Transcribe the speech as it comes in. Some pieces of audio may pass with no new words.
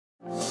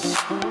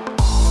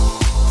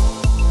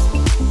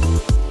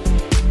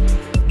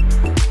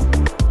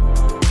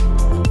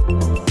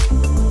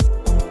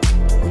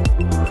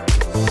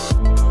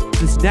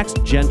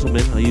Next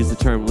gentleman, I'll use the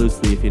term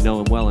loosely if you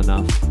know him well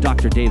enough,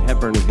 Dr. Dave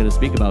Hepburn is going to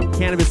speak about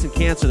cannabis and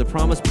cancer, the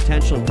promise,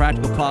 potential, and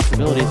practical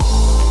possibilities.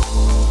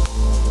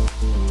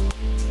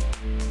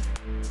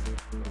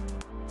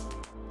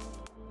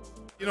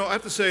 You know, I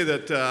have to say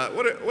that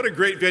what a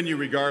great venue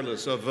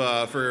regardless of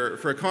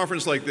for a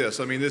conference like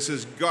this. I mean, this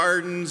is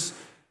gardens,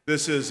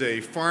 this is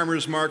a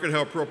farmer's market.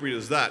 How appropriate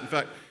is that? In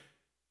fact,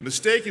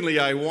 mistakenly,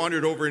 I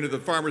wandered over into the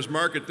farmer's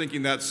market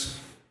thinking that's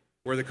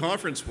where the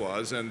conference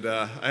was, and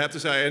I have to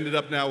say I ended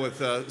up now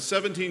with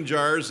 17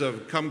 jars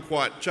of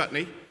kumquat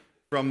chutney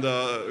from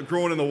the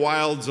grown in the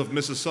wilds of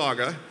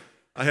Mississauga.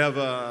 I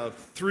have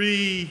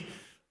 3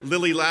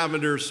 lily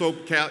lavender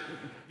soap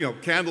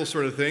candle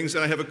sort of things,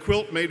 and I have a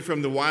quilt made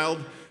from the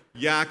wild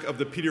yak of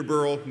the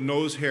Peterborough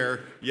nose hair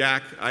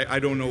yak. I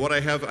don't know what I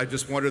have. I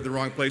just wandered the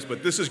wrong place,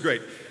 but this is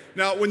great.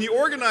 Now, when the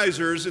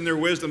organizers, in their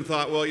wisdom,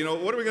 thought, well, you know,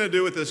 what are we going to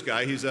do with this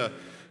guy? He's a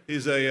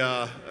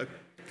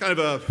kind of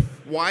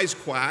a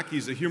wisecrack.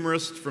 He's a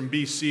humorist from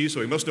BC,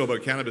 so he must know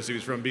about cannabis. He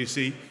was from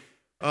BC.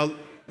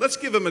 Let's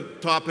give him a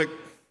topic,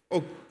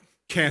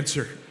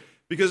 cancer,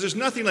 because there's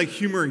nothing like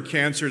humor and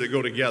cancer that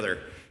go together.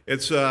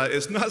 It's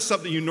not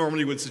something you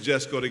normally would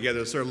suggest go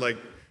together. It's sort of like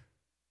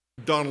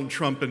Donald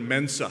Trump and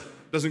Mensa.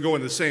 It doesn't go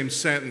in the same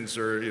sentence,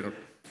 or, you know,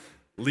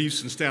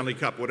 Leafs and Stanley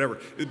Cup, whatever.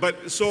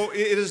 But so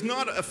it is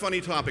not a funny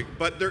topic,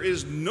 but there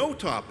is no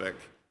topic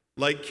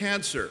like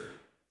cancer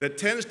that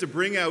tends to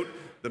bring out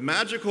the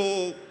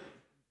magical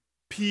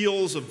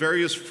peels of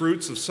various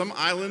fruits of some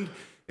island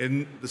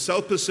in the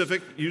South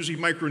Pacific, usually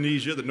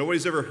Micronesia, that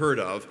nobody's ever heard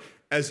of,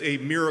 as a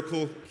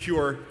miracle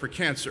cure for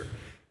cancer.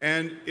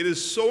 And it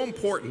is so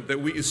important that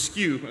we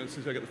eschew,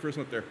 since I got the first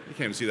one up there, you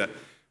can't even see that,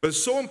 but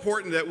it's so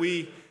important that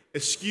we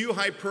eschew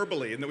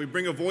hyperbole and that we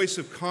bring a voice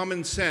of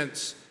common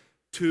sense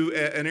to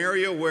an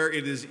area where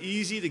it is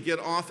easy to get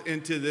off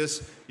into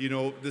this, you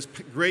know, this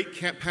great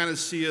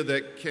panacea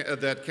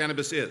that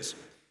cannabis is.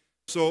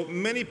 So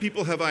many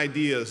people have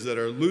ideas that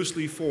are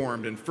loosely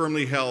formed and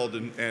firmly held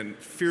and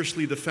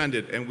fiercely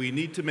defended, and we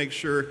need to make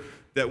sure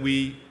that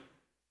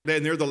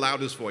and they're the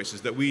loudest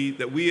voices, that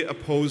we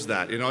oppose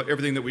that in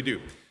everything that we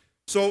do.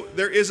 So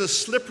there is a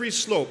slippery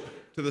slope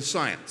to the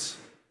science,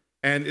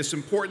 and it's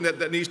important that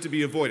that needs to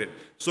be avoided.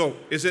 So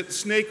is it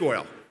snake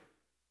oil?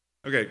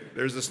 Okay,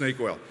 there's the snake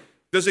oil.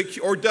 Does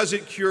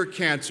it cure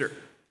cancer?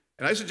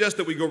 And I suggest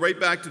that we go right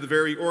back to the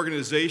very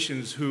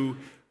organizations who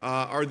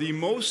are the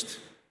most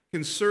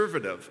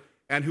conservative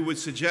and who would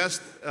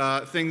suggest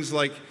things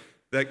like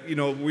that, you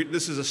know,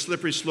 this is a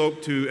slippery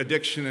slope to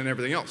addiction and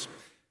everything else.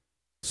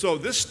 So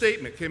this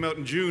statement came out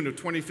in June of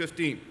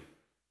 2015.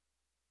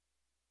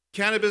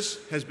 Cannabis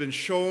has been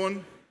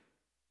shown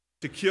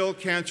to kill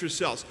cancer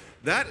cells.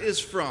 That is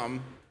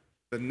from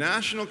the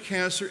National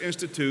Cancer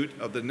Institute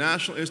of the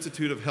National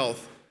Institute of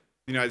Health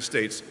in the United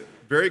States.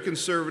 Very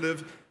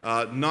conservative,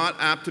 not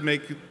apt to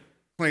make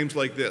claims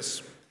like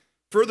this.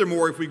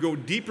 Furthermore, if we go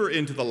deeper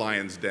into the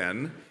lion's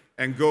den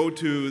and go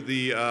to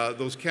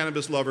those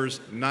cannabis lovers,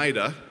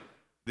 NIDA,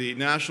 the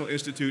National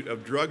Institute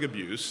of Drug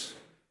Abuse,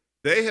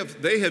 they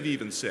have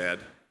even said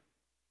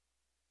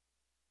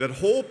that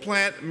whole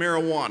plant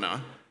marijuana,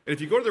 and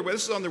if you go to their,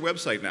 this is on their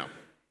website now,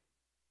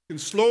 can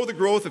slow the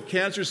growth of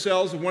cancer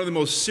cells in one of the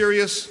most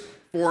serious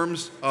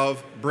forms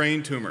of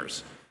brain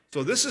tumors.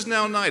 So this is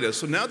now NIDA.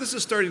 So now this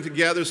is starting to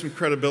gather some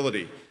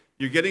credibility.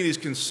 You're getting these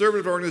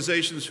conservative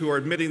organizations who are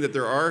admitting that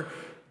there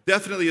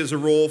definitely is a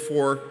role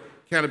for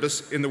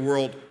cannabis in the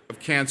world of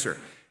cancer.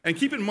 And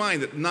keep in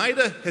mind that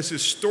NIDA has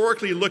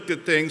historically looked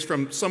at things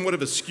from somewhat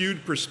of a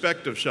skewed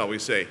perspective, shall we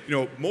say. You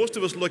know, most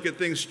of us look at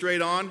things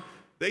straight on.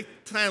 They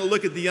kind of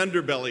look at the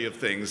underbelly of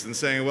things and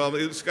saying, well,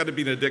 it's got to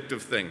be an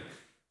addictive thing.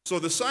 So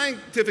the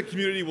scientific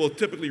community will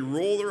typically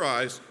roll their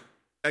eyes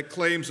at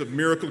claims of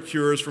miracle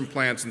cures from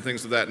plants and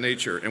things of that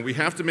nature. And we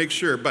have to make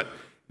sure, but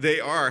they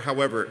are,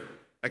 however,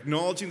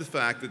 acknowledging the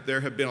fact that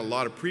there have been a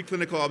lot of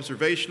preclinical,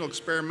 observational,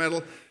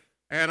 experimental,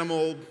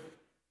 animal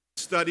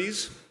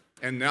studies,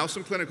 and now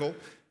some clinical,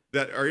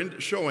 that are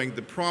showing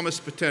the promise,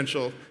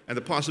 potential, and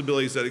the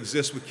possibilities that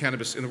exist with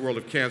cannabis in the world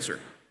of cancer.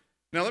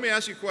 Now let me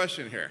ask you a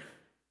question here.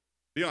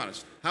 Be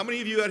honest. How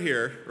many of you out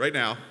here right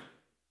now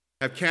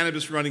have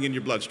cannabis running in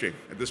your bloodstream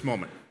at this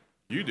moment?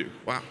 You do.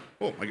 Wow.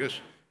 Oh my gosh.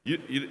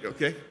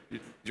 Okay?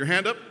 Your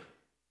hand up?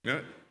 Yeah.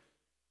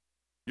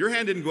 Your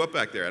hand didn't go up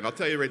back there, and I'll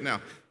tell you right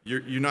now,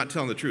 you're not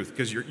telling the truth,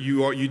 because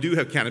you do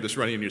have cannabis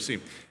running in your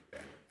seam.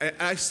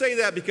 I say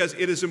that because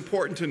it is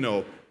important to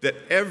know that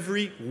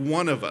every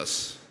one of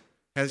us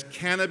has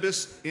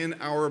cannabis in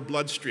our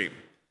bloodstream.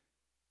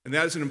 And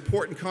that is an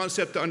important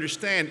concept to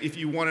understand if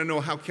you want to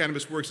know how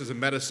cannabis works as a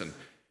medicine.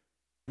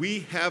 We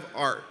have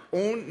our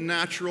own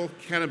natural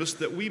cannabis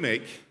that we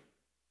make,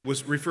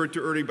 was referred to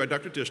earlier by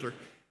Dr. Tischler,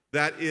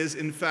 that is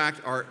in fact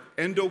our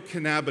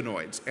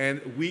endocannabinoids.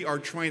 And we are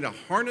trying to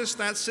harness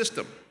that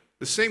system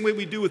The same way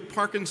we do with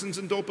Parkinson's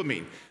and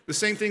dopamine. The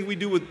same thing we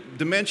do with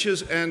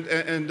dementias and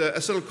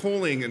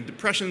acetylcholine and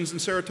depressions and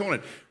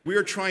serotonin. We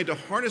are trying to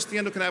harness the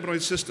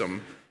endocannabinoid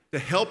system to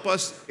help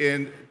us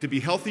to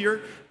be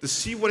healthier, to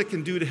see what it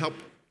can do to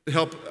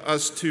help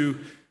us to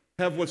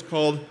have what's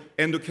called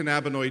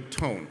endocannabinoid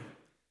tone.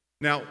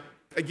 Now,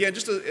 again,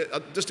 just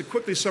to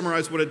quickly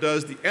summarize what it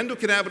does, the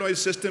endocannabinoid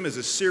system is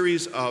a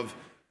series of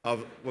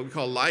what we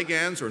call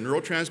ligands or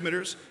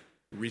neurotransmitters,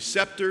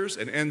 receptors,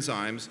 and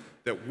enzymes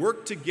that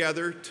work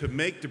together to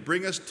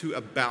bring us to a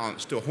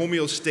balance, to a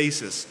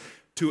homeostasis,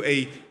 to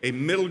a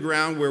middle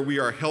ground where we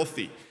are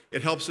healthy.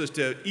 It helps us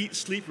to eat,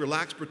 sleep,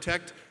 relax,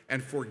 protect,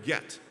 and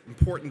forget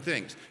important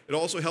things. It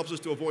also helps us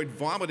to avoid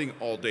vomiting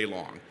all day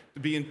long, to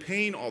be in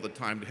pain all the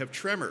time, to have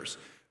tremors.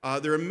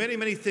 There are many,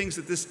 many things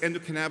that this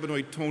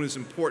endocannabinoid tone is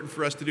important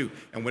for us to do.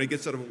 And when it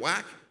gets out of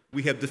whack,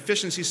 we have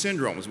deficiency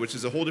syndromes, which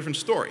is a whole different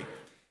story.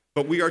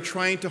 But we are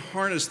trying to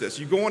harness this.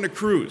 You go on a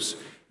cruise.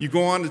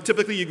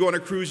 Typically you go on a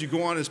cruise, you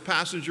go on as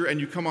passenger,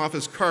 and you come off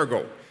as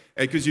cargo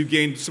because you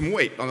gained some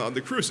weight on the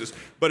cruises.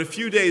 But a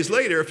few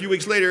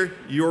weeks later,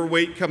 your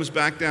weight comes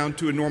back down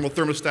to a normal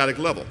thermostatic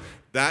level.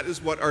 That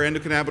is what our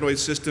endocannabinoid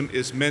system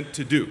is meant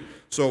to do.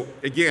 So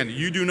again,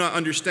 you do not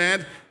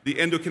understand the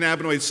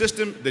endocannabinoid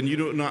system, then you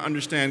do not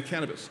understand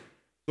cannabis.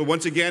 So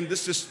once again,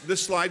 this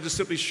slide just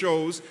simply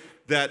shows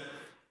that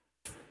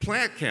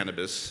plant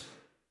cannabis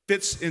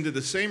fits into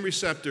the same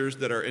receptors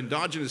that our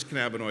endogenous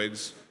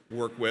cannabinoids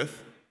work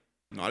with.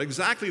 Not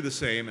exactly the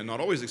same and not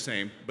always the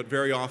same, but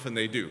very often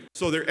they do.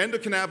 So they're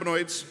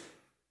endocannabinoids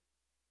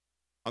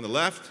on the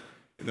left.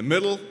 In the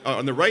middle,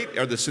 on the right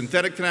are the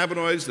synthetic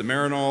cannabinoids, the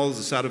marinols,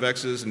 the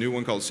Sadovexes, a new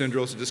one called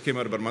Syndros. It just came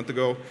out about a month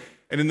ago.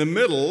 And in the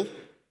middle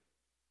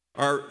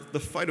are the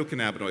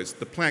phytocannabinoids,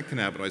 the plant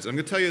cannabinoids. I'm going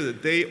to tell you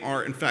that they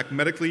are, in fact,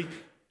 medically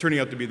turning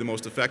out to be the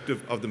most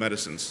effective of the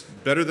medicines,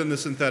 better than the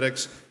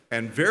synthetics,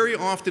 and very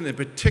often, and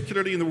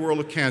particularly in the world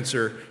of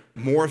cancer,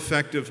 more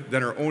effective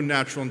than our own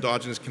natural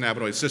endogenous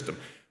cannabinoid system,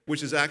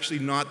 which is actually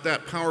not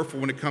that powerful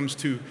when it comes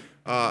to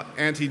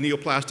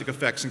anti-neoplastic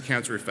effects and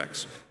cancer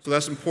effects. So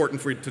that's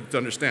important for you to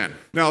understand.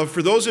 Now,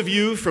 for those of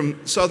you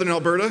from southern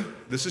Alberta,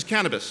 this is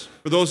cannabis.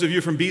 For those of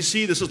you from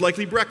BC, this is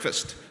likely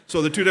breakfast.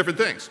 So they're two different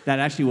things. That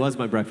actually was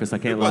my breakfast, I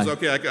can't lie. It was,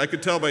 okay, I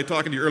could tell by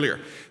talking to you earlier.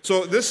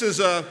 So this is,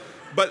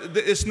 but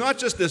it's not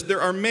just this,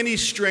 there are many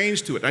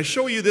strains to it. I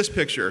show you this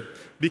picture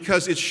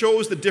because it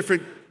shows the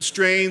different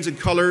strains and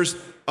colors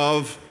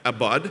of a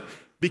bud,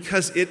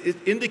 because it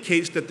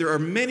indicates that there are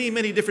many,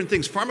 many different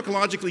things.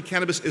 Pharmacologically,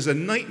 cannabis is a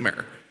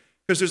nightmare,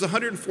 because there's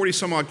 140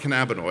 some odd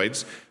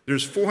cannabinoids,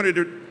 there's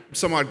 400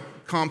 some odd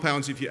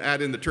compounds if you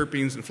add in the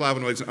terpenes and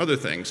flavonoids and other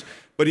things.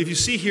 But if you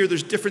see here,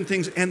 there's different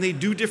things, and they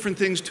do different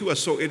things to us.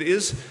 So it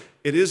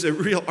is a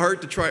real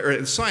art to try, or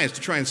in science,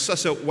 to try and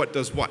suss out what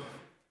does what.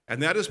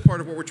 And that is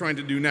part of what we're trying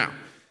to do now.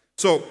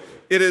 So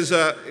it is,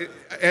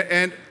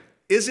 and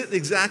is it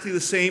exactly the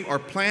same? Are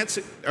the plants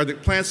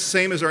the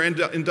same as our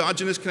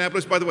endogenous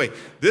cannabinoids? By the way,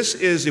 this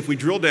is, if we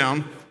drill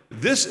down,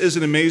 this is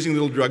an amazing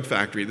little drug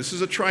factory. This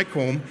is a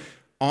trichome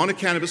on a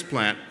cannabis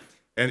plant,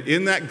 and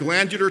in that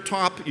glandular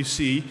top you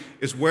see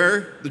is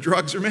where the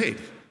drugs are made.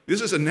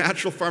 This is a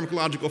natural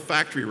pharmacological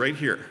factory right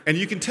here. And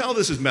you can tell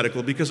this is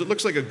medical because it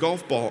looks like a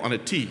golf ball on a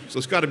tee, so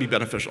it's got to be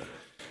beneficial.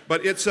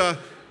 But it's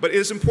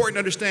important to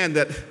understand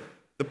that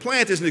the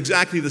plant isn't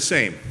exactly the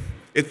same.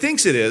 It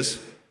thinks it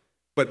is,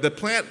 but the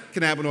plant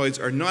cannabinoids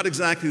are not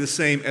exactly the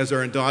same as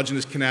our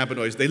endogenous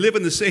cannabinoids. They live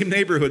in the same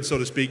neighborhood, so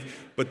to speak,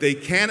 but they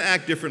can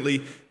act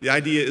differently. The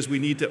idea is we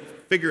need to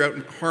figure out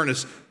and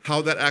harness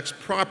how that acts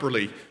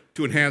properly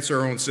to enhance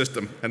our own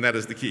system, and that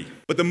is the key.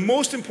 But the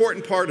most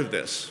important part of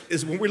this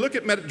is when we look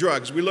at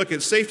drugs, we look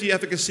at safety,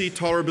 efficacy,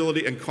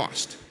 tolerability, and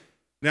cost.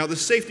 Now, the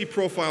safety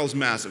profile is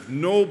massive.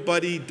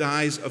 Nobody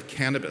dies of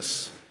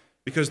cannabis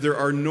because there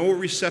are no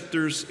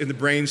receptors in the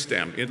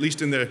brainstem, at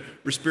least in the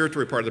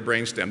respiratory part of the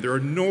brainstem. There are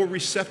no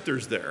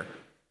receptors there.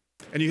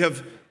 And you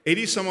have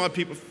 80 some odd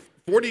people,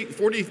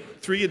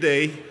 43 a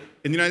day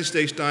in the United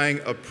States dying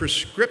of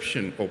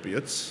prescription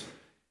opiates.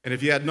 And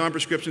if you add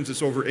non-prescriptions,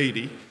 it's over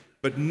 80.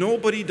 But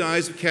nobody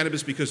dies of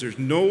cannabis because there's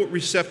no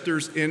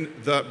receptors in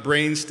the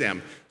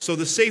brainstem. So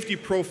the safety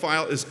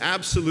profile is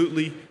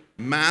absolutely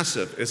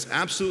massive. It's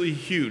absolutely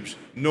huge.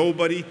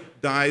 Nobody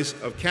dies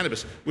of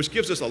cannabis, which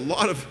gives us a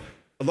lot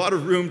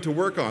of room to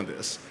work on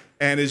this.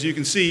 And as you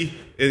can see,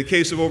 in the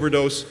case of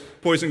overdose,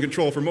 poison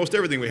control for most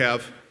everything we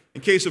have.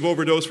 In case of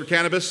overdose for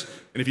cannabis,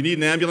 and if you need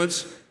an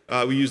ambulance,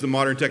 we use the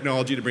modern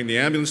technology to bring the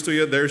ambulance to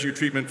you. There's your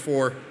treatment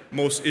for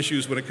most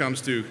issues when it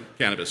comes to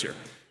cannabis here.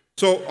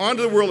 So on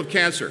to the world of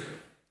cancer.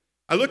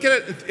 I look at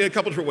it in a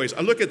couple different ways.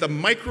 I look at the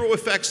micro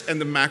effects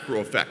and the macro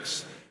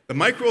effects. The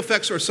micro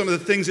effects are some of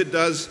the things it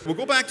does. We'll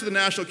go back to the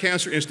National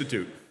Cancer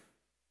Institute.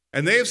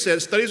 And they have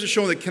said, studies have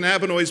shown that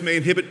cannabinoids may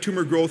inhibit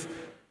tumor growth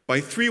by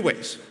 3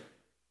 ways.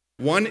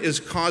 One is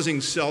causing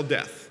cell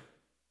death.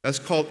 That's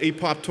called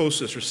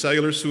apoptosis or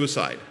cellular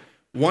suicide.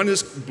 One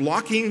is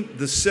blocking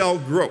the cell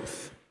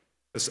growth.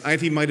 That's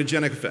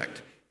anti-mitogenic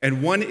effect.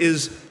 And one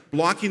is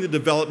blocking the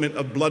development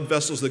of blood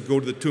vessels that go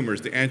to the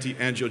tumors, the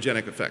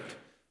anti-angiogenic effect.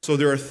 So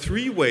there are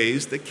 3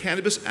 ways that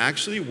cannabis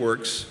actually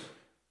works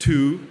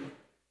to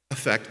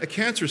affect a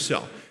cancer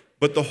cell.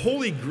 But the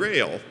holy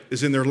grail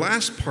is in their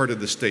last part of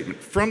the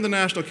statement from the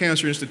National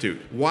Cancer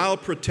Institute, while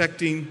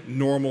protecting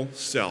normal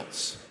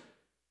cells.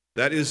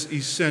 That is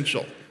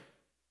essential.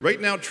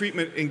 Right now,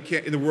 treatment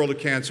in the world of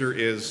cancer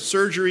is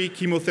surgery,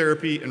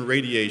 chemotherapy, and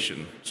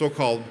radiation,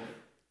 so-called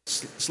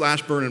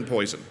slash, burn, and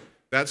poison.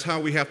 That's how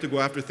we have to go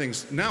after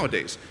things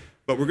nowadays.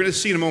 But we're going to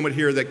see in a moment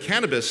here that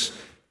cannabis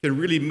can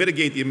really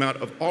mitigate the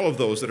amount of all of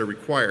those that are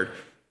required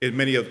in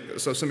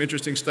some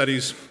interesting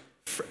studies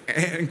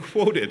and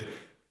quoted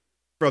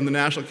from the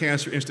National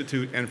Cancer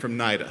Institute and from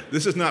NIDA.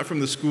 This is not from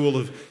the School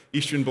of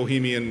Eastern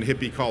Bohemian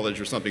Hippie College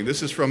or something.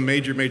 This is from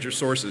major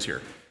sources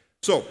here.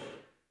 So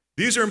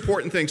these are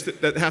important things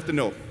that have to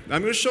know. Now,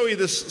 I'm going to show you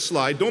this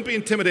slide. Don't be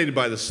intimidated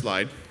by this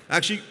slide.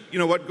 Actually, you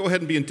know what? Go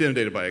ahead and be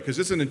intimidated by it, because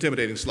it's an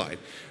intimidating slide.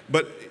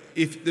 But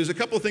there's a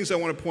couple of things I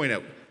want to point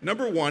out.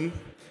 Number 1,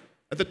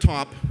 at the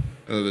top,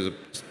 there's a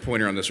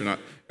pointer on this or not,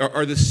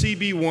 are the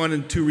CB1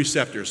 and 2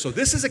 receptors. So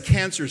this is a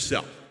cancer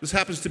cell. This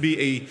happens to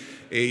be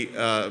a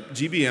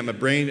GBM, a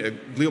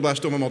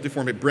glioblastoma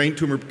multiforme, a brain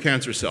tumor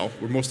cancer cell,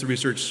 where most of the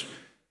research,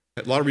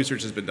 a lot of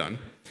research has been done.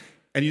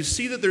 And you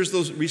see that there's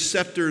those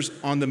receptors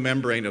on the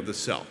membrane of the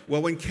cell.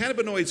 Well, when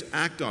cannabinoids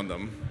act on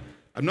them,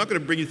 I'm not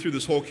going to bring you through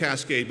this whole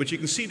cascade, but you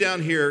can see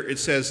down here it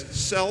says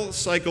cell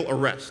cycle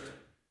arrest,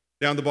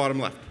 down the bottom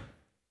left.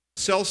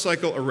 Cell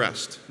cycle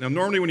arrest. Now,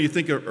 normally when you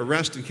think of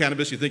arrest in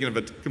cannabis, you're thinking of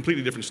a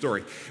completely different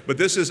story. But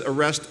this is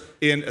arrest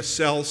in a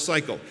cell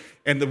cycle.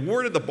 And the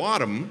word at the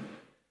bottom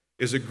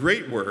is a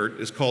great word.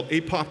 It's called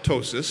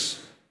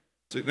apoptosis.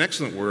 It's an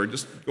excellent word.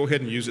 Just go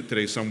ahead and use it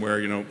today somewhere,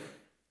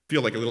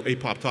 feel like a little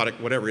apoptotic,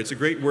 whatever. It's a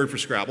great word for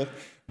Scrabble.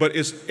 But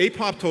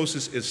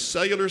apoptosis is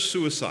cellular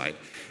suicide.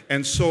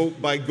 And so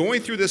by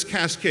going through this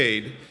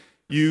cascade,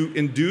 you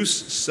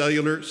induce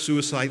cellular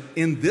suicide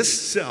in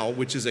this cell,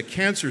 which is a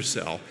cancer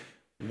cell,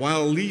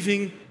 while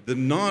leaving the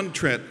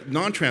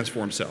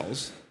non-transformed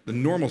cells, the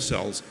normal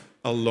cells,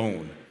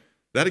 alone.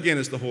 That, again,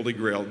 is the Holy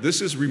Grail.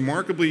 This is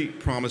remarkably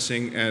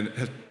promising and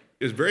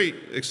is very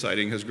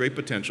exciting, has great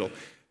potential,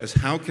 as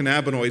how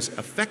cannabinoids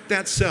affect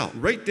that cell,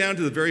 right down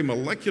to the very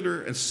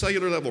molecular and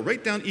cellular level,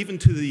 right down even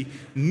to the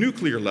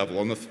nuclear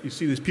level. You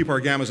see these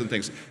PPAR gammas and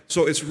things.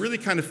 So it's really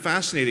kind of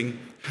fascinating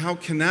how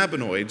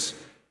cannabinoids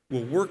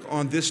will work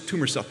on this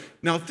tumor cell.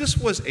 Now, if this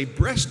was a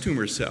breast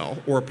tumor cell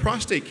or a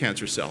prostate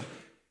cancer cell,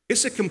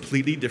 it's a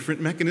completely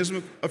different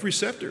mechanism of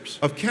receptors,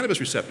 of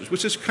cannabis receptors,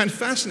 which is kind of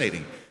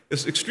fascinating.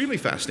 It's extremely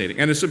fascinating,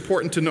 and it's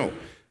important to know.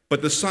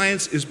 But the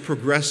science is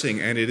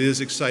progressing, and it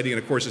is exciting,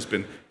 and of course it's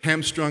been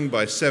hamstrung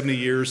by 70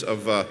 years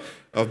of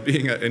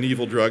being an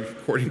evil drug,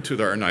 according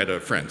to our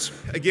NIDA friends.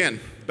 Again,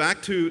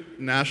 back to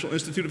National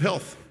Institute of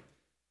Health.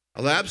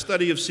 A lab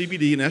study of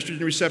CBD and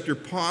estrogen receptor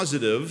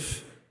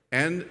positive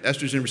and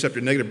estrogen receptor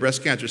negative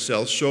breast cancer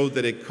cells showed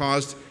that it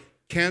caused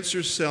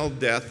cancer cell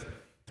death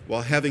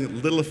while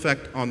having little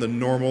effect on the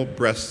normal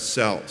breast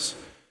cells.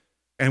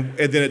 And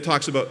then it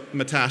talks about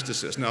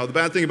metastasis. Now, the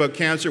bad thing about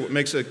cancer, what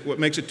makes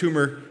a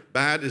tumor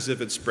bad is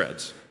if it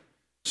spreads.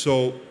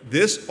 So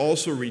this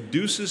also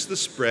reduces the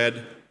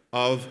spread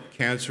of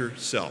cancer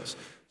cells.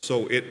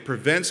 So it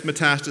prevents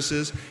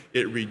metastasis,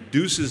 it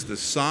reduces the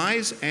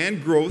size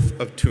and growth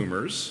of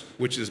tumors,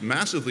 which is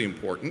massively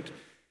important.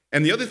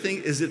 And the other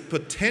thing is it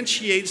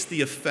potentiates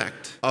the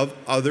effect of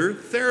other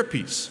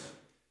therapies.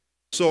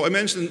 So I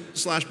mentioned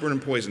slash, burn, and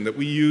poison that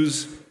we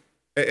use,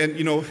 and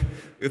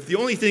if the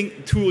only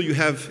tool you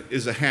have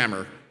is a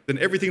hammer, then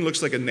everything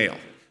looks like a nail.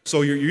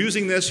 So you're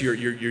using this, you're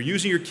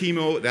using your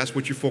chemo, that's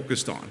what you're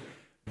focused on.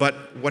 But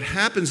what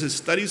happens is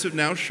studies have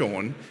now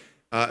shown,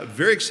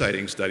 very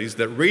exciting studies,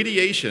 that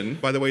radiation,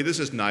 by the way, this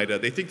is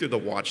NIDA, they think they're the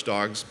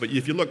watchdogs, but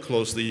if you look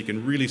closely, you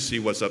can really see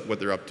what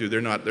they're up to.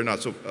 They're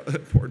not so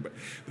important,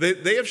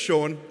 but they have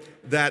shown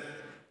that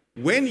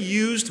when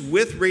used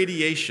with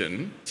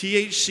radiation,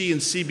 THC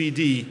and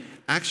CBD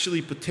actually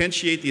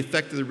potentiate the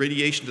effect of the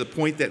radiation to the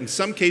point that in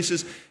some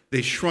cases,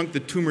 they shrunk the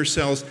tumor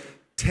cells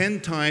 10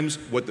 times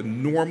what the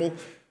normal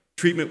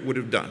treatment would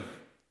have done.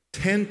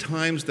 10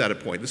 times that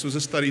point. This was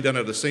a study done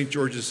out of St.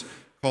 George's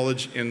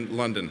College in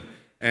London.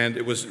 And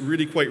it was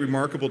really quite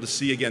remarkable to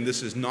see. Again,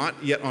 this is not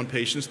yet on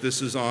patients.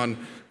 This is on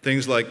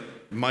things like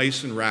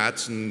mice and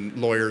rats and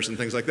lawyers and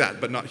things like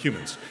that, but not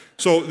humans.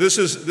 So this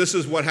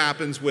is what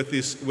happens with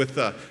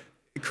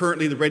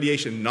currently the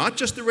radiation, not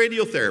just the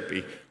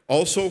radiotherapy,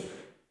 also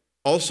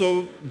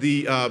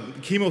the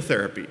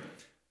chemotherapy.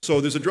 So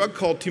there's a drug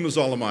called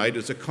temozolomide.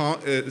 It's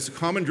a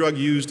common drug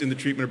used in the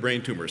treatment of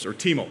brain tumors, or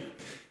TEMO.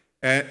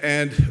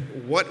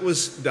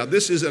 Now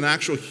this is an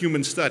actual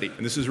human study,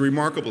 and this is a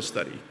remarkable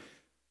study,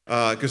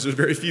 because there's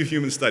very few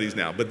human studies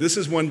now, but this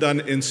is one done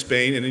in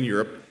Spain and in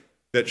Europe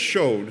that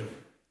showed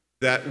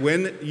that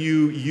when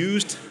you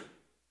used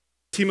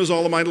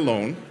temozolomide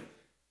alone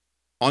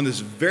on this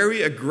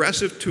very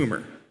aggressive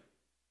tumor,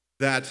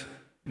 that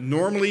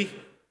normally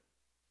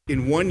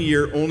in 1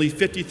 year only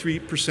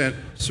 53%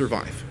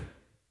 survive,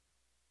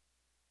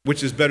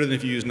 which is better than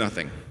if you use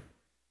nothing.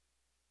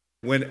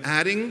 When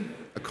adding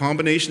a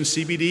combination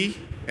CBD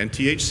and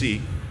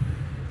THC,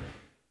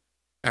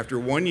 after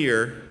 1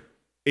 year,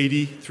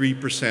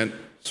 83%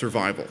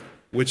 survival,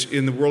 which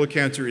in the world of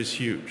cancer is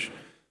huge.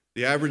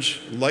 The average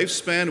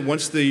lifespan,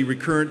 once the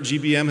recurrent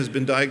GBM has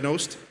been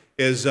diagnosed,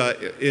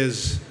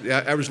 the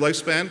average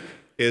lifespan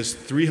is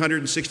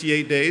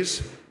 368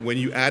 days. When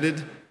you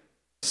added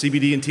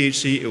CBD and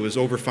THC, it was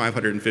over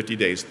 550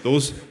 days.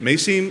 Those may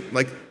seem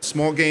like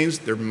small gains,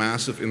 they're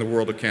massive in the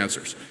world of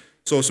cancers.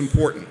 So it's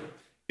important.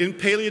 In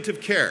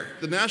palliative care,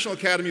 the National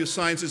Academy of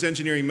Sciences,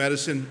 Engineering,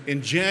 Medicine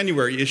in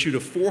January issued a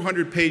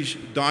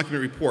 400-page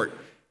document report.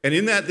 And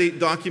in that, they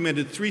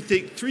documented three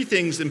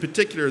things in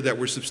particular that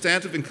were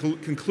substantive and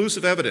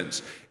conclusive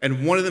evidence.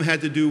 And one of them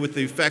had to do with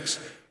the effects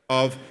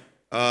of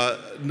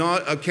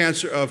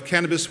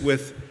cannabis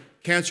with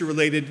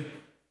cancer-related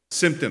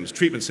symptoms,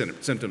 treatment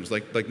symptoms,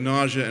 like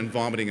nausea and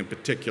vomiting in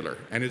particular.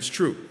 And it's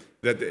true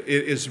that it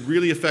is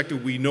really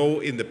effective, we know,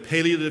 in the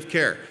palliative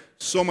care.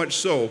 So much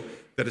so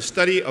that a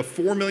study of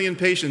 4 million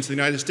patients in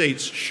the United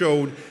States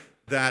showed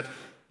that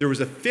there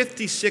was a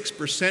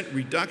 56%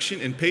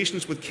 reduction in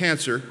patients with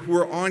cancer who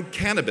were on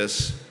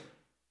cannabis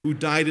who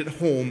died at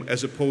home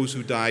as opposed to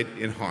who died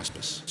in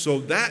hospice. So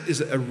that is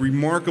a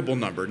remarkable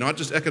number, not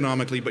just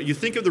economically, but you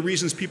think of the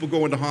reasons people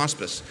go into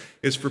hospice.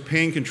 It's for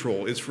pain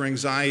control, it's for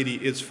anxiety,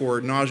 it's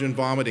for nausea and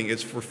vomiting,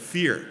 it's for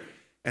fear.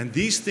 And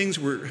these things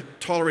were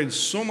tolerated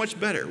so much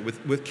better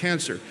with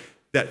cancer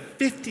that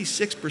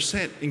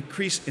 56%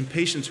 increase in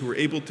patients who were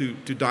able to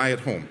die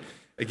at home.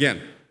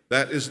 Again,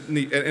 that is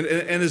neat. And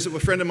as a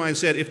friend of mine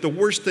said, if the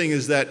worst thing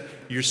is that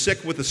you're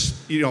sick with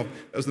as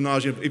the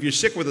nausea, if you're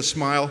sick with a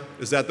smile,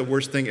 is that the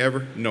worst thing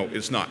ever? No,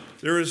 it's not.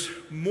 There is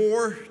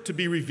more to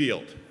be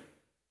revealed.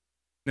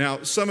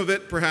 Now, some of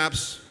it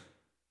perhaps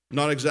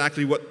not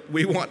exactly what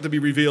we want to be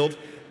revealed,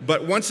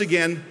 but once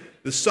again,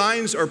 the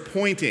signs are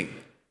pointing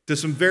to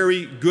some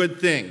very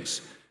good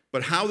things.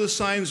 But how the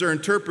signs are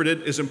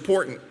interpreted is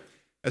important.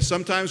 As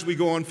sometimes we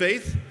go on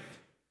faith,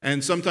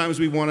 and sometimes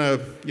we want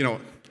to,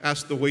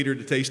 ask the waiter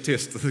to taste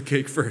the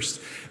cake first.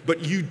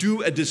 But you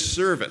do a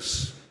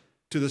disservice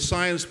to the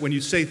science when you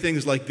say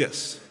things like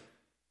this,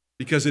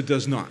 because it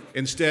does not.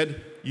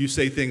 Instead, you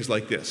say things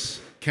like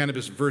this: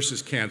 cannabis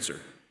versus cancer.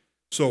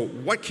 So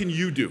what can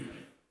you do?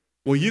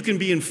 Well, you can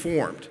be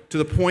informed to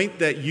the point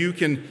that you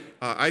can,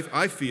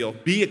 I feel,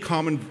 be a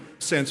common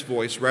sense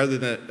voice rather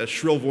than a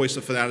shrill voice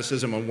of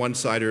fanaticism on one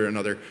side or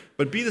another,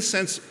 but be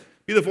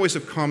the voice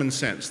of common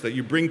sense that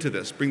you bring to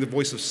this, bring the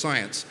voice of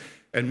science,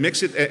 and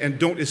mix it, and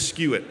don't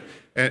eschew it,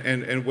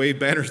 and wave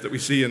banners that we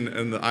see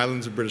in the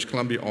islands of British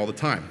Columbia all the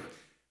time.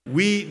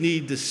 We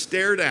need to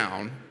stare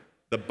down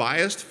the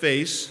biased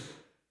face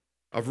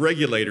of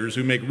regulators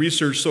who make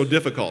research so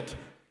difficult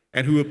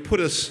and who have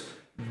put us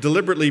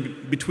deliberately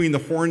between the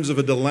horns of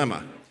a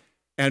dilemma.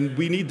 And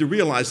we need to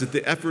realize that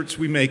the efforts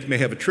we make may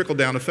have a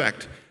trickle-down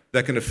effect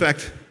that can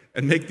affect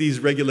and make these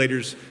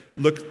regulators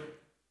look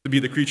to be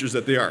the creatures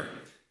that they are.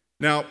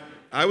 Now,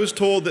 I was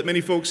told that many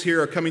folks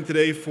here are coming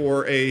today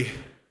for a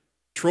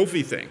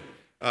trophy thing.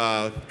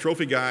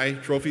 Trophy guy,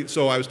 trophy.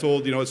 So I was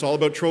told, it's all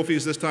about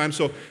trophies this time.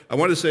 So I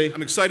wanted to say,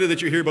 I'm excited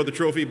that you're here about the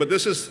trophy, but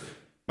this is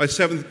my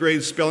 7th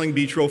grade spelling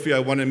bee trophy I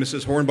won in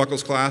Mrs.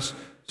 Hornbuckle's class.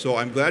 So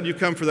I'm glad you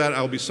come for that.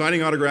 I'll be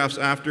signing autographs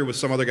after with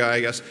some other guy,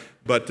 I guess.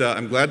 But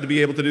I'm glad to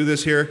be able to do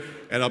this here.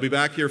 And I'll be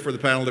back here for the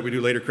panel that we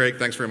do later. Craig,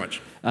 thanks very much.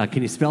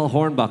 Can you spell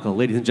Hornbuckle?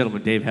 Ladies and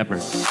gentlemen, Dave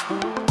Hepburn.